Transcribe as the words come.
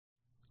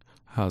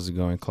How's it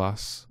going,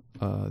 class?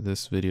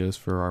 This video is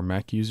for our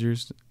Mac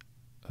users.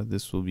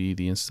 This will be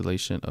the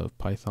installation of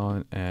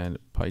Python and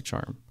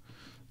PyCharm.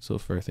 So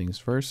first things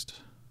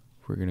first,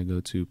 we're going to go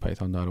to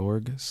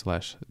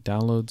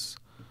python.org/downloads.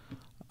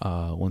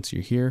 Once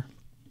you're here,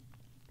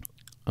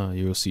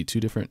 you will see two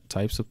different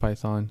types of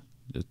Python.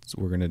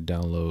 We're going to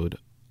download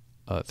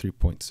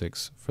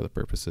 3.6 for the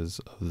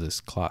purposes of this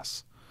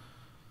class.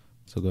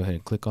 So go ahead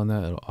and click on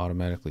that. It'll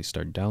automatically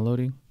start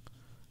downloading.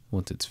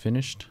 Once it's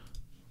finished,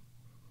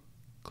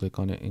 click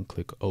on it and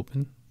click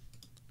open.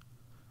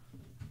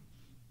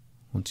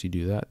 Once you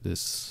do that,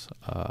 this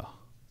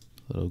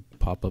little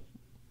pop-up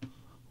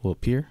will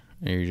appear,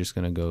 and you're just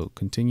going to go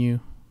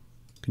continue,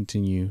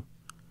 continue,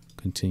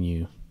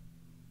 continue,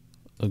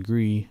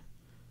 agree,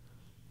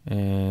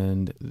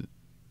 and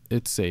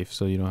it's safe,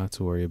 so you don't have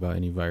to worry about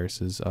any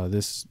viruses.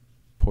 This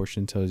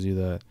portion tells you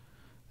that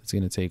it's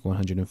going to take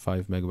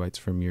 105 megabytes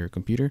from your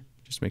computer.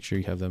 Just make sure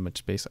you have that much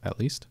space at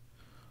least.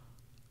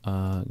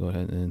 Go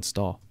ahead and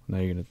install. Now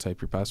you're going to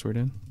type your password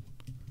in,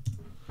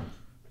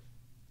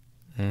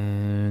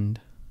 and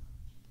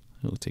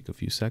it will take a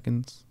few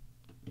seconds.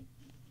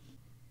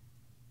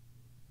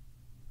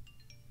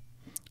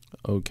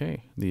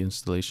 Okay, the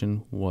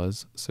installation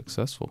was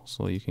successful,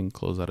 so you can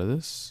close out of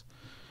this,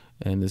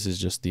 and this is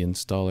just the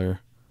installer.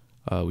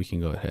 We can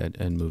go ahead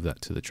and move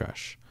that to the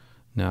trash.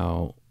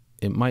 Now,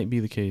 it might be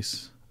the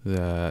case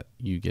that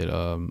you get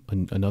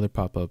another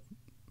pop-up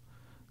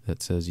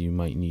that says you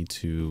might need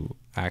to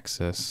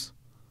access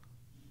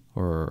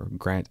or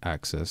grant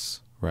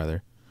access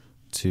rather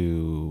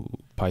to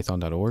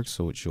python.org.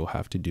 So what you'll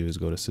have to do is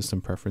go to System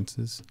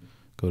Preferences,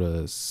 go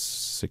to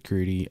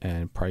Security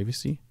and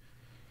Privacy,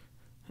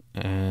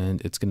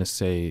 and it's going to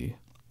say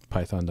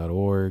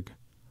python.org.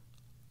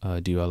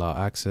 Do you allow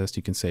access?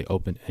 You can say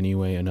open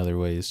anyway. Another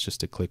way is just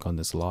to click on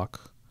this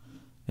lock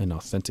and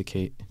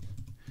authenticate.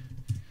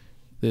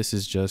 This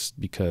is just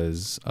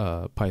because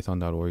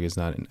python.org is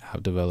not an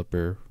app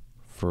developer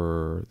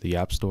for the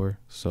App Store.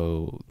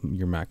 So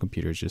your Mac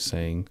computer is just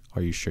saying,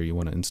 are you sure you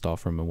want to install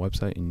from a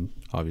website? And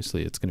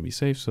obviously it's going to be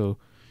safe, so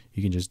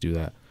you can just do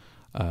that.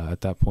 At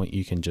that point,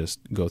 you can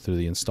just go through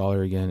the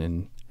installer again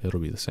and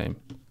it'll be the same.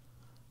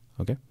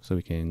 Okay, so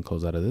we can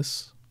close out of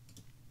this.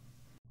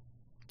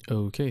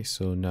 Okay,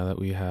 so now that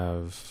we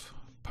have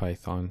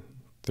Python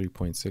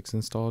 3.6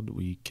 installed,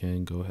 we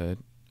can go ahead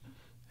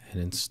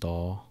and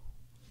install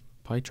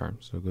PyCharm.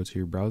 So go to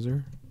your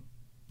browser,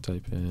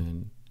 type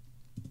in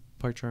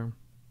PyCharm,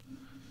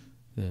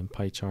 then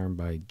PyCharm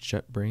by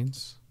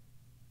JetBrains.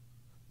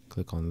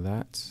 Click on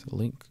that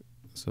link.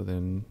 So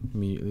then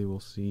immediately we'll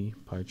see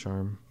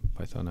PyCharm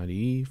Python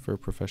IDE for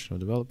professional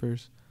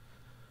developers.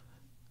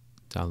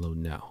 Download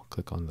now.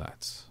 Click on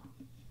that.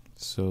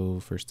 So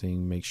first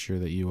thing, make sure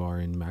that you are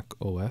in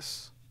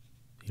macOS.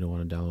 You don't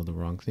want to download the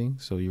wrong thing.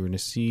 So you're going to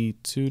see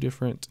two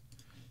different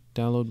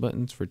download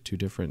buttons for two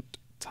different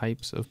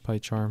types of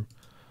PyCharm.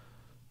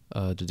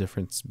 The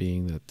difference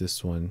being that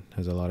this one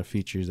has a lot of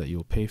features that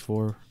you'll pay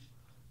for,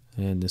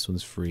 and this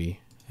one's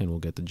free and will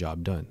get the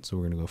job done. So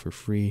we're going to go for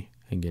free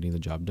and getting the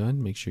job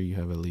done. Make sure you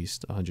have at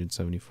least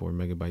 174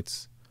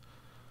 megabytes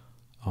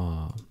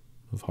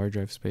of hard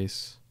drive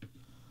space.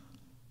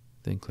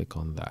 Then click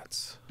on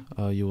that.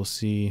 You will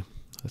see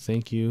a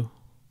thank you,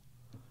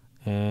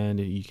 and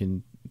you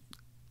can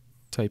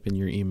type in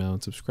your email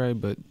and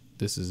subscribe, but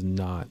this is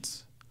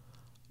not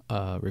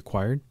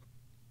required.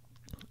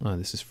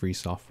 This is free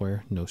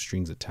software, no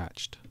strings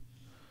attached.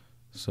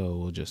 So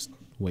we'll just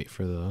wait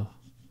for the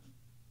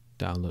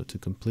download to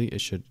complete.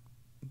 It should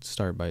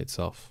start by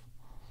itself.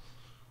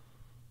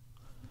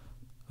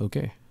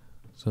 Okay,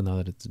 so now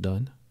that it's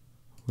done,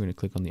 we're going to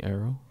click on the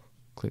arrow,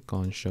 click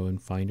on Show in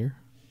Finder.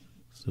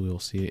 So we'll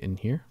see it in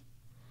here.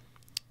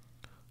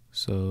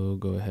 So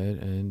go ahead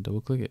and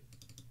double click it.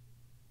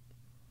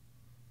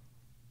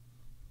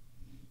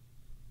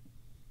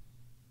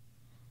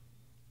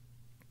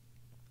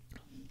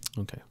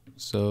 Okay,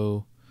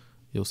 so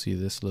you'll see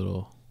this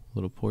little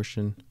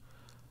portion.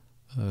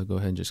 Go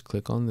ahead and just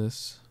click on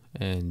this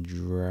and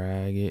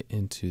drag it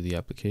into the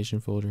application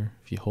folder.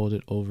 If you hold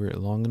it over it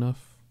long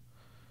enough,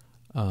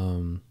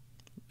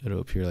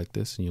 it'll appear like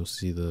this, and you'll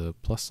see the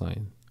plus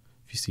sign.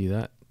 If you see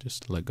that,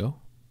 just let go.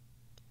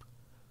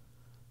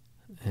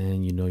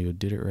 And you know you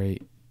did it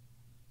right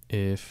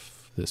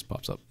if this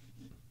pops up.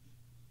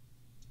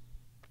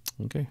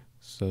 Okay,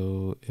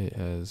 so it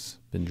has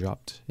been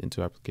dropped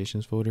into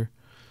applications folder.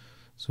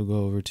 So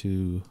go over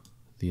to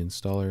the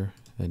installer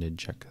and then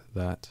check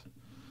that.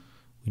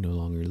 We no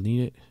longer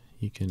need it.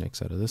 You can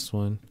X out of this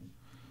one.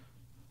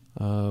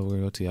 We're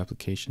gonna go to the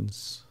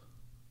applications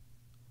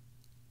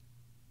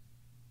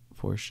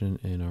portion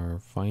in our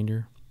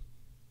Finder,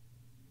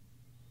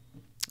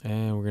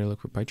 and we're gonna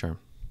look for PyCharm.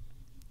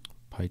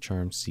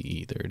 PyCharm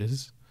CE, there it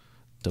is.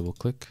 Double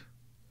click,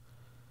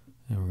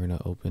 and we're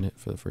gonna open it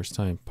for the first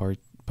time.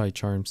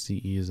 PyCharm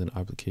CE is an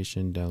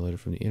application downloaded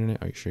from the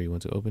internet. Are you sure you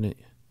want to open it?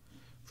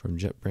 From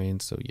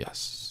JetBrains, so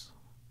yes.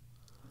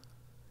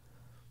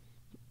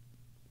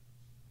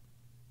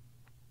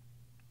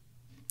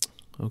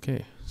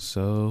 Okay,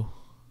 so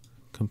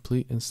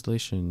complete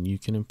installation. You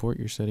can import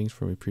your settings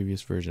from a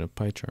previous version of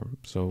PyCharm.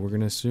 So we're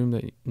going to assume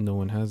that no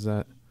one has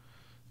that.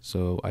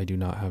 So I do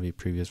not have a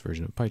previous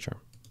version of PyCharm.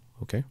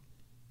 Okay.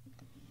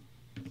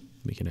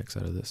 We can X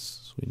out of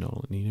this so we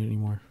don't need it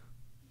anymore.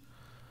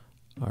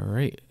 All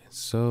right.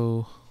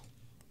 So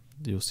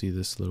you'll see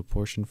this little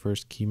portion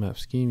first, key map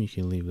scheme. You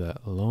can leave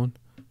that alone.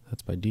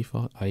 That's by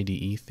default.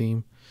 IDE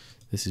theme.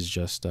 This is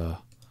just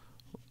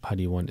how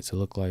do you want it to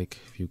look like.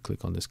 If you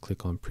click on this,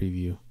 click on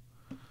preview.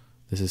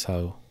 This is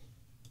how,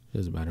 it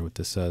doesn't matter what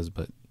this says,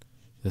 but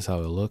this is how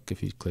it'll look.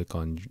 If you click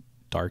on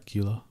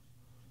Darkula,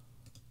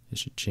 it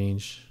should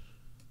change.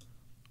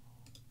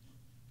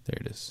 There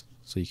it is.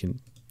 So you can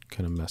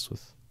kind of mess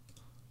with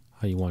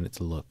how you want it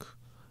to look.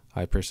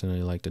 I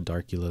personally like the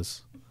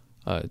Darkulas.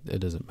 It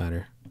doesn't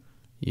matter.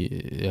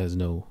 It has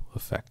no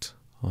effect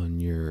on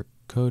your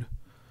code.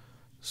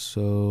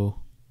 So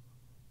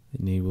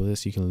enable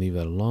this. You can leave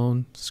that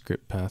alone.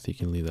 Script path, you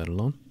can leave that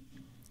alone.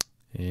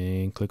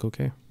 And click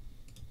OK.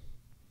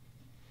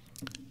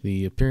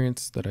 The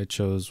appearance that I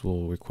chose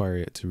will require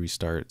it to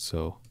restart,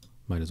 so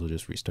might as well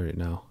just restart it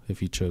now.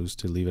 If you chose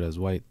to leave it as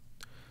white,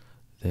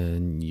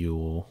 then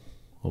you'll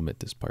omit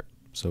this part.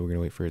 So we're going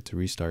to wait for it to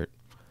restart.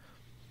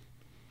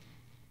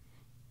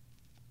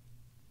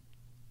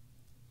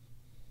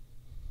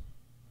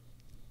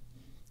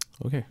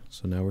 Okay,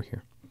 so now we're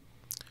here.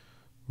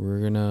 We're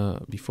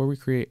gonna, before we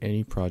create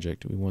any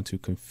project, we want to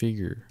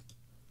configure,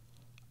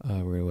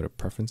 we're gonna go to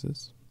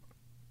preferences.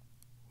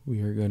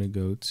 We are gonna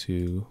go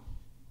to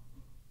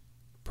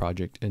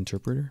project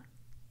interpreter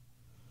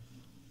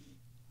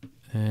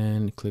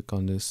and click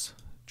on this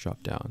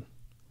drop down.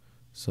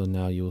 So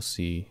now you'll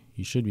see,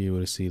 you should be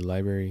able to see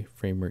library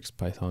frameworks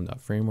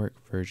python.framework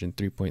version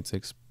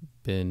 3.6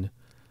 bin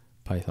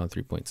python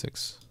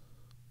 3.6.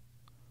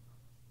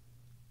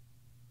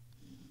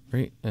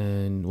 Right,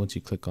 and once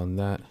you click on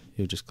that,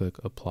 you'll just click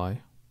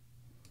apply.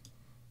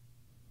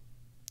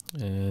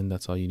 And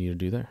that's all you need to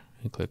do there,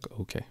 and click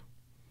OK.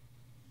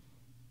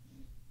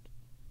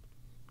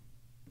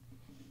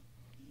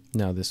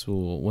 Now this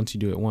will, once you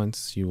do it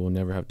once, you will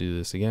never have to do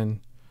this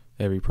again.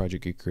 Every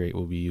project you create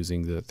will be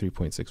using the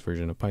 3.6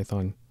 version of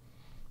Python,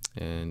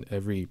 and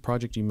every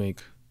project you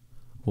make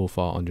will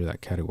fall under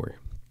that category.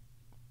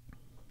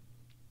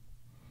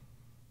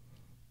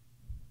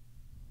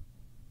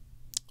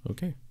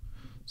 Okay,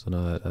 so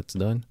now that that's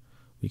done,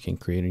 we can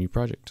create a new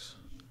project.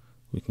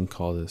 We can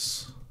call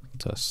this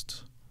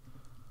test.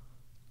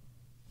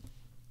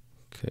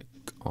 Click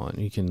on,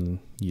 you can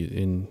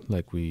in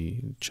like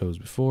we chose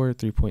before,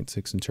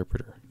 3.6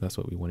 interpreter. That's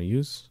what we want to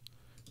use.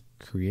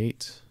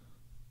 Create.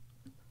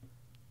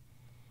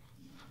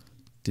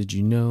 Did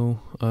you know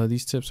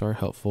these tips are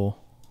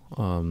helpful?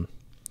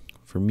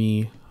 For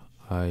me,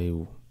 I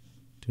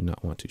do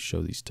not want to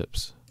show these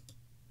tips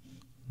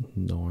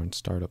nor in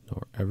startup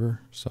nor ever,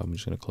 so I'm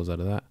just going to close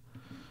out of that.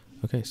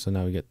 Okay, so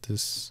now we get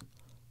this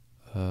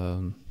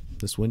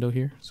this window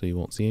here, so you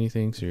won't see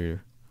anything. So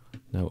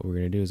now what we're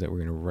going to do is that we're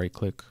going to right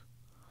click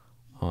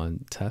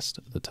on test,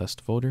 the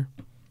test folder.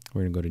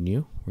 We're going to go to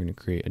new. We're going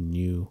to create a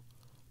new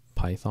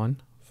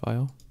Python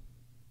file.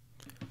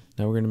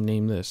 Now we're going to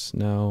name this.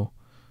 Now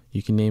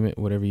you can name it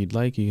whatever you'd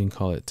like. You can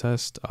call it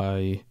test.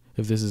 If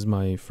this is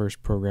my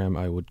first program,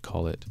 I would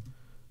call it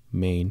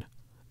main.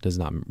 Does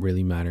not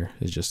really matter.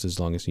 It's just as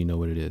long as you know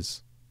what it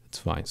is, it's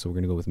fine. So we're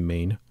going to go with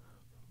main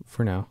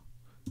for now.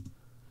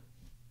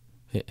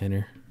 Hit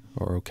enter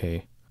or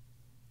OK.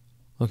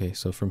 Okay,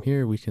 so from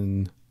here we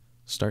can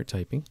start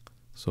typing.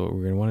 So what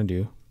we're going to want to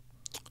do,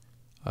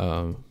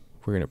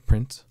 we're going to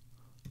print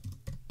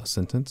a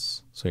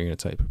sentence. So you're going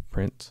to type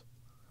print,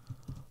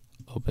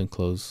 open,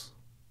 close,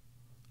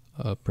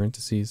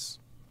 parentheses,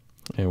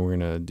 and we're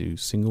going to do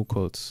single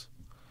quotes,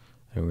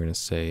 and we're going to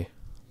say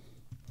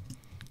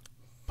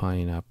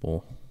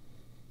pineapple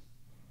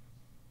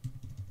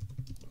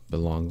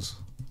belongs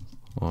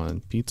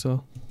on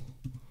pizza.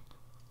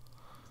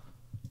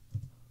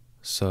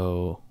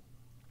 So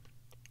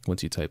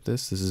once you type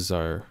this, this is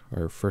our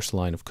first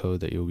line of code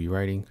that you'll be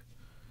writing.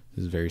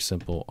 This is very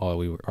simple. All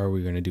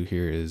we're going to do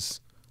here is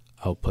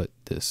output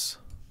this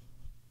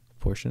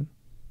portion.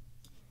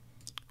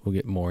 We'll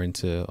get more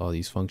into all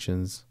these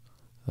functions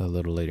a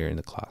little later in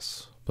the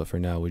class, but for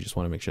now we just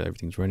want to make sure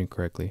everything's running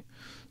correctly.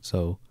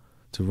 So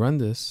to run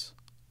this,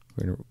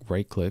 we're going to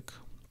right click,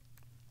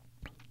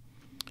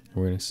 and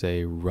we're going to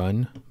say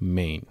run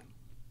main.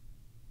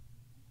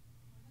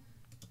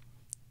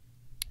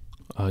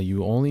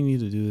 You only need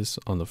to do this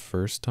on the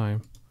first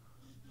time.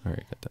 All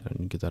right,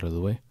 get that out of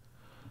the way.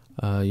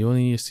 You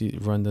only need to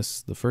run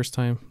this the first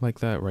time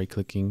like that, right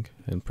clicking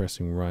and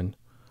pressing run.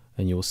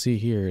 And you'll see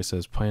here it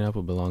says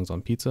pineapple belongs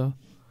on pizza.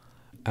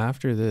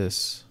 After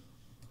this,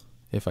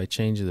 if I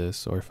change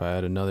this, or if I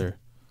add another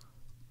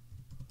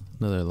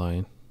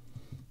line,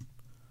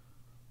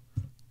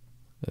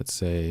 let's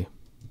say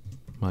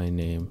my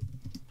name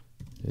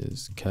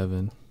is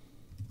Kevin.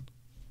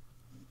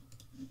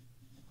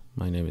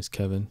 My name is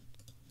Kevin.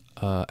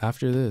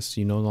 After this,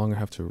 you no longer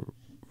have to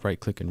right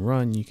click and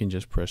run. You can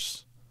just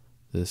press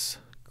this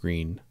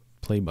green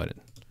play button.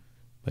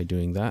 By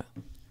doing that,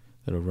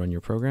 it'll run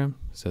your program.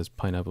 It says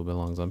pineapple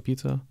belongs on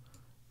pizza.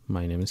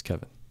 My name is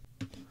Kevin.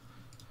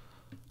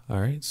 All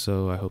right,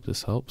 so I hope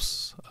this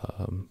helps.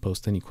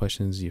 Post any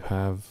questions you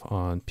have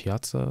on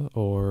Piazza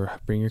or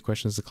bring your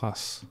questions to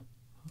class.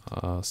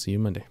 See you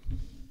Monday.